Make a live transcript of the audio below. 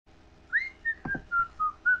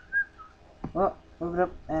Well, move it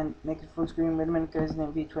up and make it full screen. Wait a minute, guys.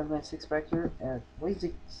 Name B1296 back here. Why does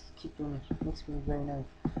it keep doing it? Makes me very annoyed.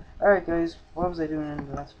 Alright, guys. What was I doing in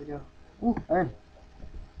the last video? Ooh, iron.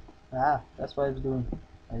 Ah, that's what I was doing.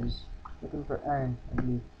 I was looking for iron, I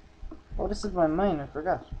believe. Oh, this is my mine. I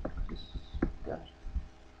forgot. Just got.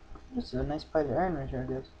 This is a nice pile of iron right here,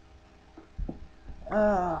 guys.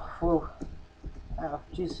 Ah, whoa. Ah,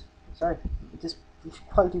 jeez. Sorry. This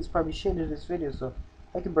quality is probably shit in this video, so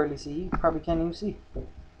I can barely see. You probably can't even see.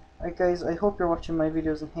 Alright guys, I hope you're watching my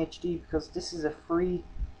videos in HD because this is a free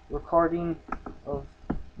recording of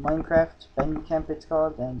Minecraft, Bandicamp it's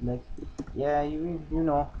called, and like, yeah, you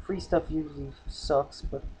know, free stuff usually sucks,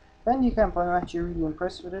 but Bandicamp I'm actually really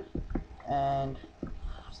impressed with it, and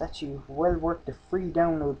it's actually well worth the free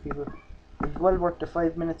download, people. It's well worth the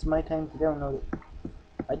 5 minutes of my time to download it.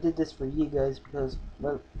 I did this for you guys because,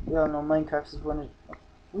 well, we all know Minecraft is one of,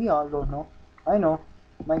 we all don't know, I know,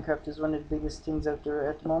 Minecraft is one of the biggest things out there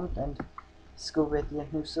at the moment, and Scooby at the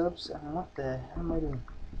new subs, and what the hell am I doing?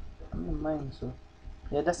 I'm in mine, so,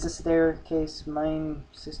 yeah, that's the staircase, mine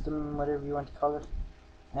system, whatever you want to call it,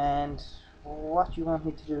 and what you want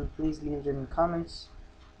me to do, please leave it in the comments.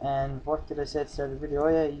 And what did I say at the start of the video? Oh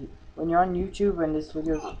yeah, when you're on YouTube and this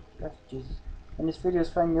video, Jesus, when this video is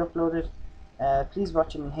finally uploaded, please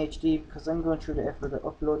watch it in HD because I'm going through the effort of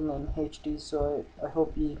uploading it in HD. So I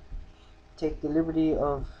hope you take the liberty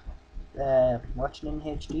of watching it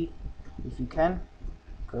in HD if you can,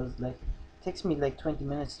 because like it takes me like 20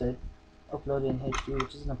 minutes to upload it in HD,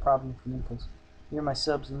 which isn't a problem for me because you're my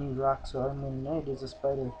subs and you rock. So I'm in there. There's a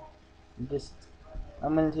spider. Just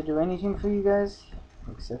I'm willing to do anything for you guys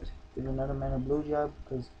except give another man a blowjob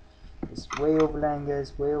because it's way overland,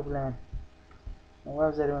 guys, way overland. And what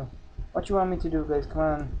was I doing? What you want me to do, guys? Come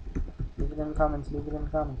on, leave it in the comments. Leave it in the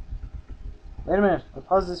comments. Wait a minute. I'll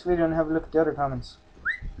pause this video and have a look at the other comments.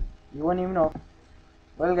 You won't even know.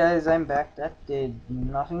 Well, guys, I'm back. That did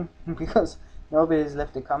nothing because nobody's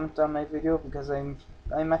left a comment on my video because I'm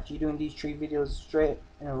actually doing these 3 videos straight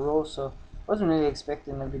in a row, so I wasn't really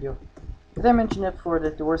expecting a video. Did I mention it before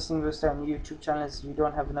that the worst thing about starting a YouTube channel is you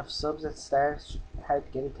don't have enough subs at the start? It's hard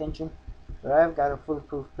to get attention. But I've got a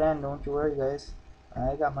foolproof plan, don't you worry, guys.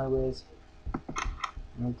 I got my ways.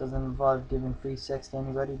 And it doesn't involve giving free sex to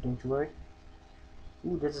anybody, don't you worry.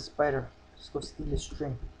 Ooh, there's a spider. Just go steal a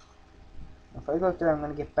string. If I go out there, I'm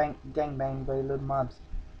gonna get gang banged by little mobs.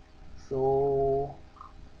 So,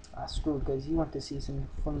 screw it, guys. You want to see some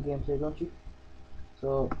fun gameplay, don't you?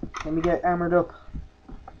 So, let me get armored up.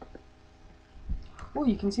 Oh,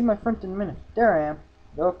 you can see my front in a minute. There I am.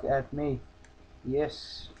 Look at me.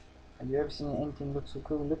 Yes. Have you ever seen anything look so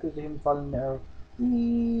cool? Look at him falling there.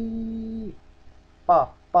 Eee.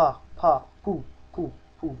 Pa, pa, pa, poo, poo,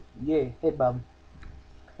 poo. Yeah, head bob.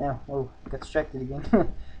 Yeah, oh, got distracted again.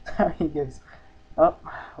 Sorry, guys. Oh,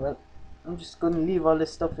 well, I'm just going to leave all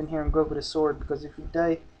this stuff in here and go with a sword because if we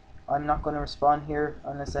die, I'm not going to respawn here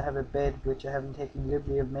unless I have a bed, which I haven't taken the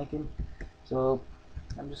liberty of making. So,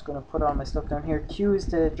 I'm just gonna put all my stuff down here. Q is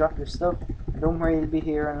to drop your stuff. Don't worry, it'll be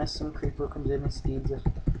here unless some creeper comes in and steals it.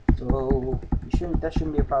 So that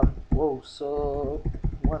shouldn't be a problem. Whoa, so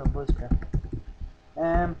what a voice crack.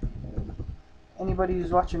 Anybody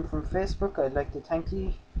who's watching from Facebook, I'd like to thank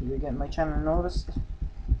you. You're getting my channel noticed.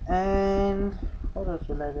 And what else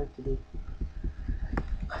would I like to do?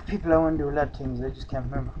 People, I want to do a lot of things. I just can't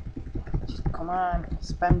remember. Just come on,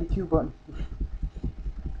 spam the Q button.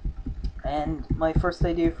 And my first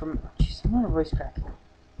idea from jeez, another voice crack.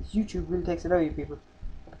 YouTube really takes it out of you people.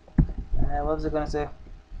 What was I gonna say?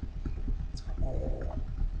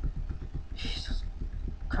 Jesus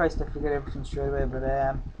Christ, I forget everything straight away. But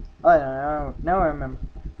I don't know. Now I remember.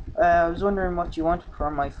 I was wondering what you want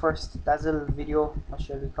for my first Dazzle video. What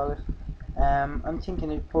shall we call it? I'm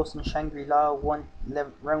thinking of posting Shangri-La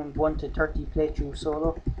round 1 to 30 playthrough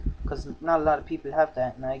solo, because not a lot of people have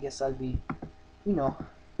that, and I guess I'll be, you know,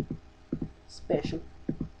 special,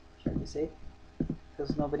 shall we say,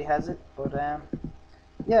 because nobody has it. But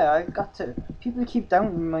yeah, I got to. People keep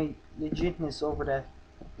doubting my legitness over that.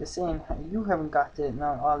 They're saying you haven't got it and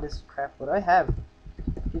all this crap, but I have.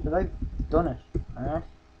 People, I've done it. Alright,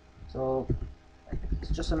 so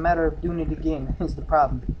it's just a matter of doing it again. Is the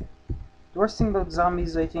problem. The worst thing about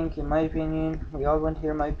zombies, I think, in my opinion, we all want to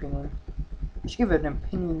hear my opinion. I should give it an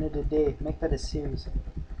opinion of the day. Make that a series.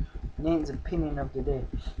 Name's opinion of the day.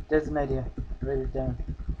 There's an idea. Write it down.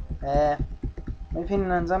 My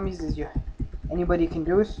opinion on zombies is anybody can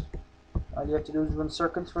do it. All you have to do is run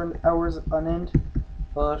circuits for hours on end.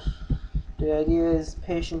 But the idea is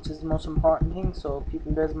patience is the most important thing. So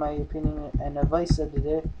people, there's my opinion and advice of the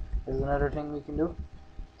day. There's another thing we can do.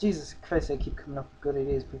 Jesus Christ, I keep coming up with good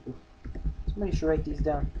ideas, people. Somebody should write these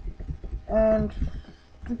down. And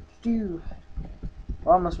we're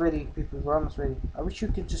almost ready, people. We're almost ready. I wish you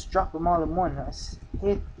could just drop them all in one. I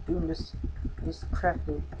hate doing this crap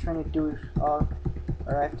of trying to do it all,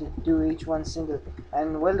 or I have to do each one single.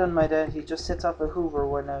 And well done, my dad. He just sets off a Hoover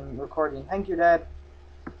when I'm recording. Thank you, Dad.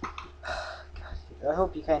 God, I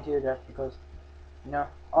hope you can't hear that because, you know,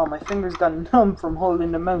 oh, my fingers got numb from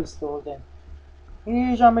holding the mouse the whole time.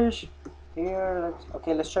 Here, Jean-Mich. Here,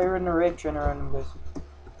 let's try running a rape train around them, guys.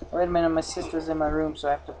 Wait a minute, my sister's in my room, so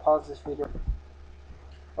I have to pause this video.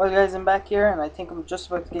 Well, guys, I'm back here, and I think I'm just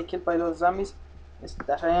about to get killed by those zombies. Yes,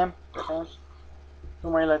 that I am. Don't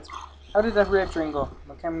worry, lads. How did that rape train go?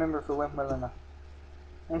 I can't remember if it went well or not.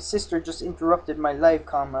 My sister just interrupted my live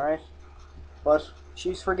comm, alright? But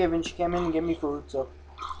she's forgiven. She came in and gave me food, so...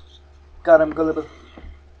 God, I'm gullible.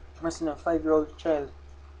 I'm missing a 5-year-old child.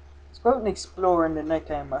 Let's go out and explore in the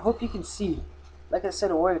nighttime. I hope you can see. Like I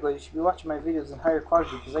said a while ago, you should be watching my videos in higher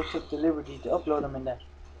quality because I took the liberty to upload them in that.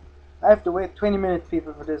 I have to wait 20 minutes,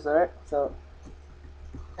 people, for this, alright? So,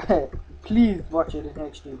 please watch it in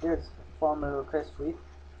HD. There's a formal request for you.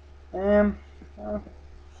 Oh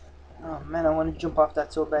man, I want to jump off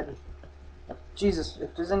that so badly. Jesus,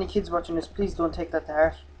 if there's any kids watching this, please don't take that to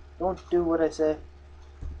heart. Don't do what I say.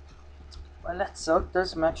 Well, that sucked. There's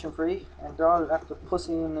some action free, and they're all after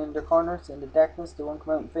pussying in their corners in the darkness. They won't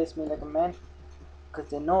come out and face me like a man, because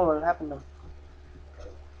they know what will happen to them.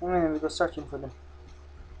 Anyway, we go searching for them.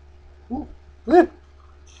 Ooh.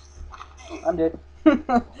 I'm dead.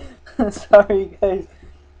 Sorry, guys.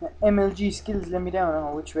 My MLG skills let me down.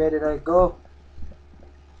 Oh, which way did I go?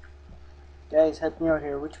 Guys, help me out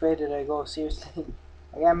here. Which way did I go? Seriously,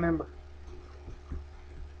 I can't remember.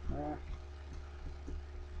 I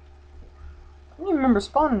don't even remember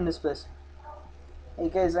spawning in this place. Hey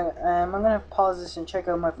guys, I'm gonna pause this and check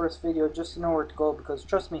out my first video just to know where to go, because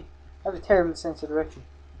trust me, I have a terrible sense of direction.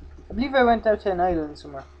 I believe I went out to an island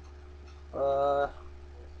somewhere. What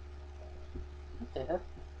the heck?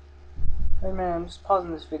 Wait a minute, I'm just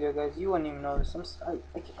pausing this video, guys. You wouldn't even notice.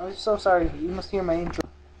 I'm so sorry. You must hear my intro.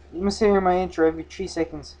 You must hear my intro every 3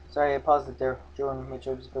 seconds. Sorry, I paused it there during which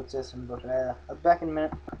I was about to say something, but I'll be back in a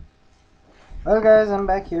minute. Well, guys, I'm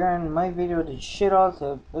back here, and my video did shit all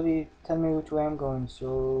to bloody tell me which way I'm going.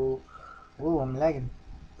 So, oh, I'm lagging.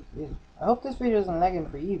 I hope this video isn't lagging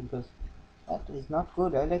for you, because that is not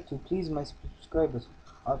good. I like to please my subscribers.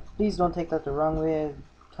 Please don't take that the wrong way.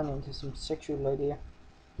 Turn it into some sexual idea.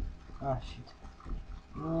 Oh shit.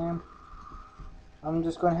 I'm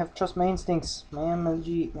just gonna have to trust my instincts. My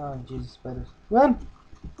MLG. Oh Jesus, spiders. Run!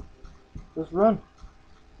 Just run.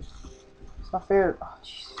 It's not fair. Oh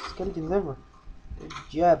Jesus, skeletons everywhere. Good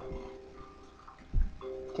job.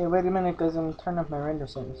 Okay, wait a minute, guys. I'm gonna turn up my render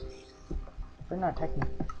settings. They're not attacking me.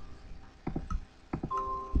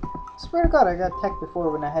 I swear to God, I got attacked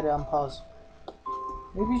before when I had it on pause.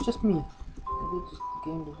 Maybe it's just me. Maybe it's just the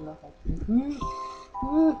game does not like me.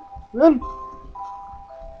 Run!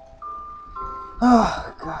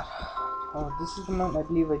 Oh God. Oh, this is the mountain I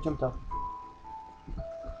believe I jumped off.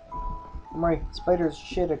 Don't worry, spiders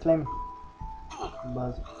shit are climbing.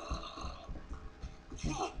 Buzz.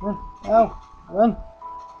 Run! Ow! Run!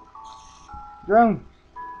 Drown!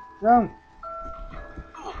 Drown!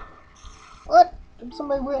 What? There's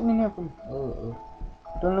somebody waiting in here for me. Oh.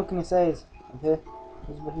 Don't look in his eyes, okay?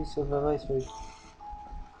 This is what he's of advice for you.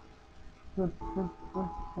 Run.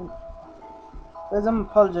 Guys, I'm gonna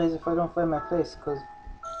apologize if I don't find my place, because,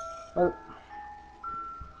 well,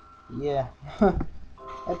 yeah. I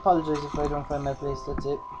apologize if I don't find my place, that's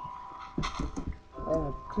it. I have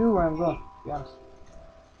a clue where I'm going, to be honest.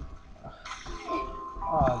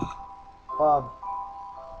 Oh, Bob.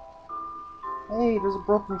 Hey, there's a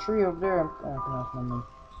broken tree over there. No,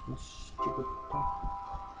 stupid thing.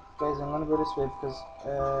 Guys, I'm gonna go this way because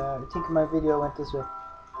I think my video went this way.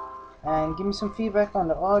 And give me some feedback on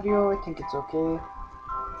the audio. I think it's okay.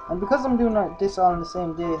 And because I'm doing this all on the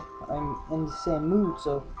same day, I'm in the same mood,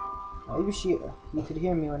 so I wish you could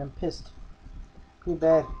hear me when I'm pissed. Pretty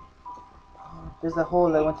bad. There's a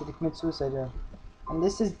hole I wanted to commit suicide in. And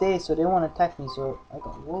this is day, so they won't attack me, so I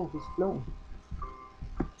got, whoa, he's floating.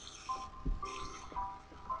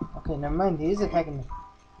 Okay, never mind, he is attacking me.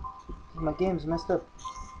 My game's messed up.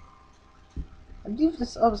 I believe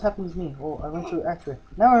this always happens to me. Oh, I went through archery.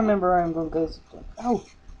 Now I remember where I'm going, guys. Ow!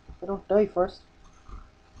 I don't die first.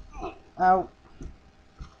 Ow!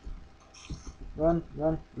 Run.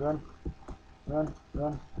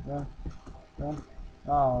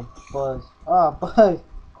 Oh, Buzz. Oh, Buzz!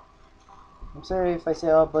 I'm sorry if I say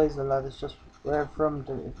oh, Buzz a lot. It's just where I'm from,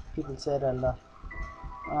 people say that a lot.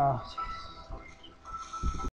 Oh, jeez.